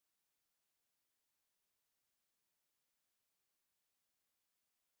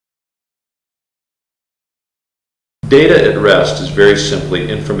Data at rest is very simply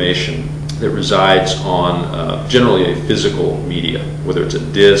information that resides on generally a physical media, whether it's a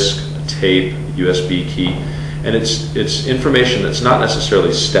disk, a tape, a USB key, and it's information that's not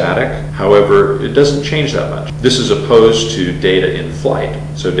necessarily static. However, it doesn't change that much. This is opposed to data in flight.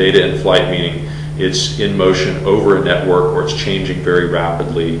 So data in flight meaning it's in motion over a network, or it's changing very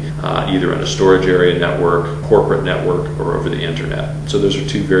rapidly, either in a storage area network, corporate network, or over the internet. So those are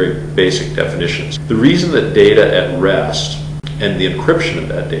two very basic definitions. The reason that data at rest and the encryption of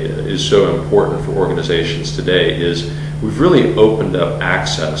that data is so important for organizations today is we've really opened up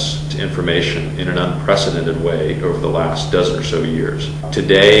access to information in an unprecedented way over the last dozen or so years.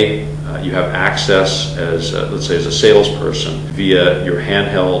 Today, you have access as, let's say, as a salesperson via your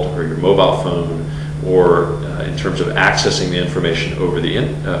handheld or your mobile phone, or in terms of accessing the information over the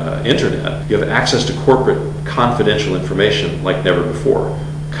internet, you have access to corporate confidential information like never before.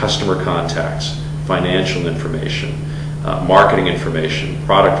 Customer contacts, financial information, marketing information,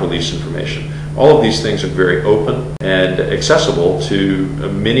 product release information. All of these things are very open and accessible to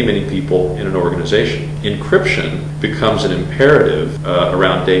many, many people in an organization. Encryption becomes an imperative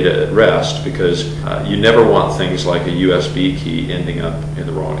around data at rest because you never want things like a USB key ending up in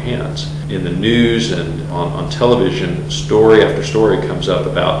the wrong hands. In the news and on television, story after story comes up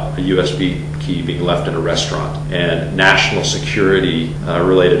about a USB key being left in a restaurant and national security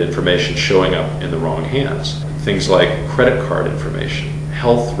related information showing up in the wrong hands. Things like credit card information,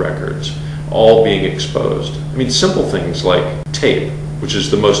 health records, all being exposed. I mean, simple things like tape, which is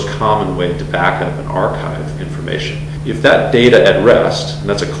the most common way to back up and archive information. If that data at rest, and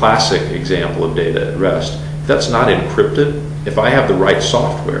that's a classic example of data at rest, if that's not encrypted, if I have the right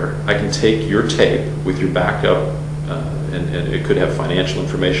software, I can take your tape with your backup, and it could have financial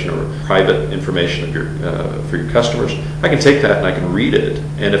information or private information of for your customers. I can take that and I can read it,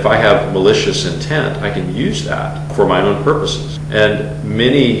 and if I have malicious intent, I can use that for my own purposes. And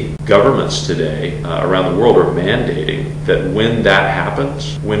many governments today around the world are mandating that when that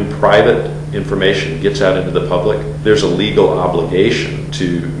happens, when private information gets out into the public, there's a legal obligation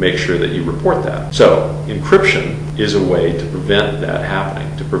to make sure that you report that. So encryption is a way to prevent that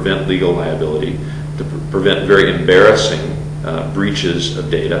happening, to prevent legal liability, to prevent very embarrassing breaches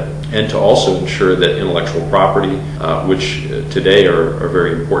of data, and to also ensure that intellectual property, which today are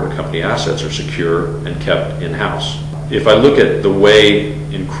very important company assets, are secure and kept in-house. If I look at the way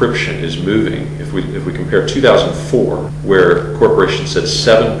encryption is moving, if we compare 2004, where corporations said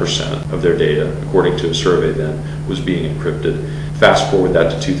 7% of their data, according to a survey then, was being encrypted, fast forward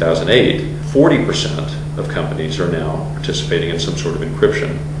that to 2008, 40% of companies are now participating in some sort of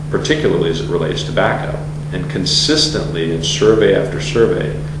encryption, particularly as it relates to backup. And consistently in survey after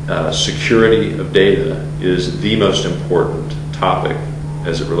survey, security of data is the most important topic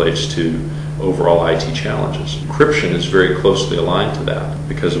as it relates to overall IT challenges. Encryption is very closely aligned to that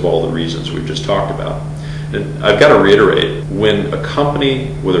because of all the reasons we've just talked about. And I've got to reiterate, when a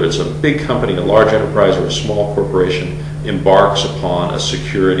company, whether it's a big company, a large enterprise, or a small corporation, embarks upon a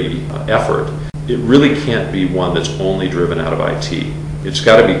security effort, it really can't be one that's only driven out of IT. It's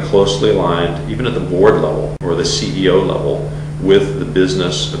got to be closely aligned, even at the board level or the CEO level, with the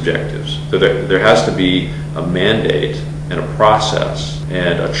business objectives. So there has to be a mandate and a process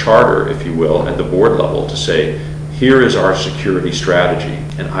and a charter, if you will, at the board level to say, here is our security strategy,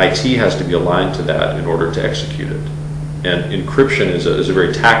 and IT has to be aligned to that in order to execute it. And encryption is a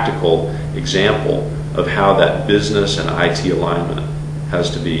very tactical example of how that business and IT alignment has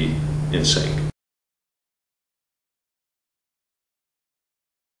to be in sync.